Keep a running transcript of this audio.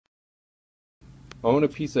own a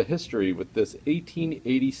piece of history with this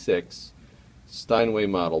 1886 Steinway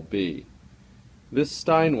Model B. This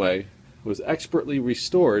Steinway was expertly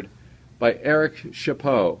restored by Eric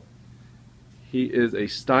Chapeau. He is a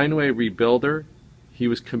Steinway rebuilder. He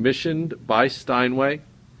was commissioned by Steinway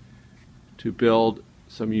to build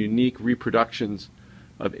some unique reproductions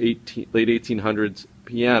of late 1800s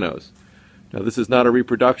pianos. Now, this is not a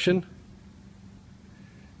reproduction.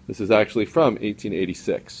 This is actually from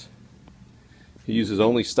 1886. He uses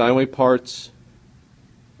only Steinway parts,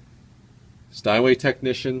 Steinway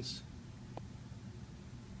technicians.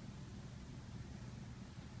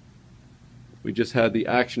 We just had the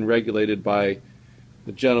action regulated by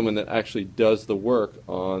the gentleman that actually does the work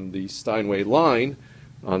on the Steinway line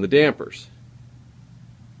on the dampers.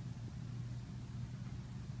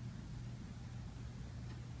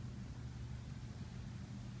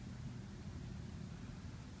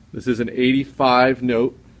 This is an 85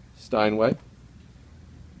 note Steinway.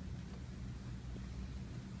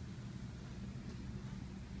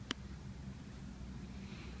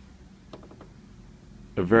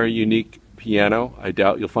 A very unique piano. I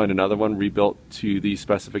doubt you'll find another one rebuilt to these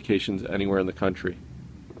specifications anywhere in the country.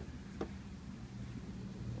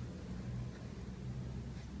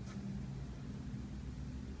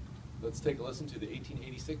 Let's take a listen to the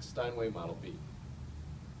 1886 Steinway Model B.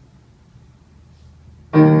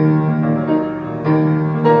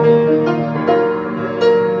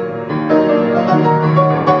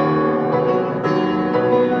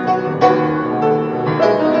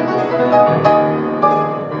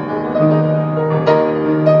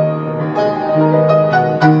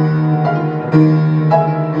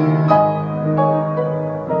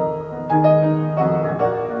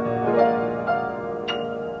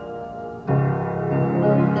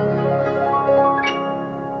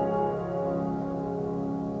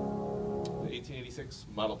 The 1886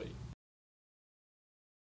 Model B.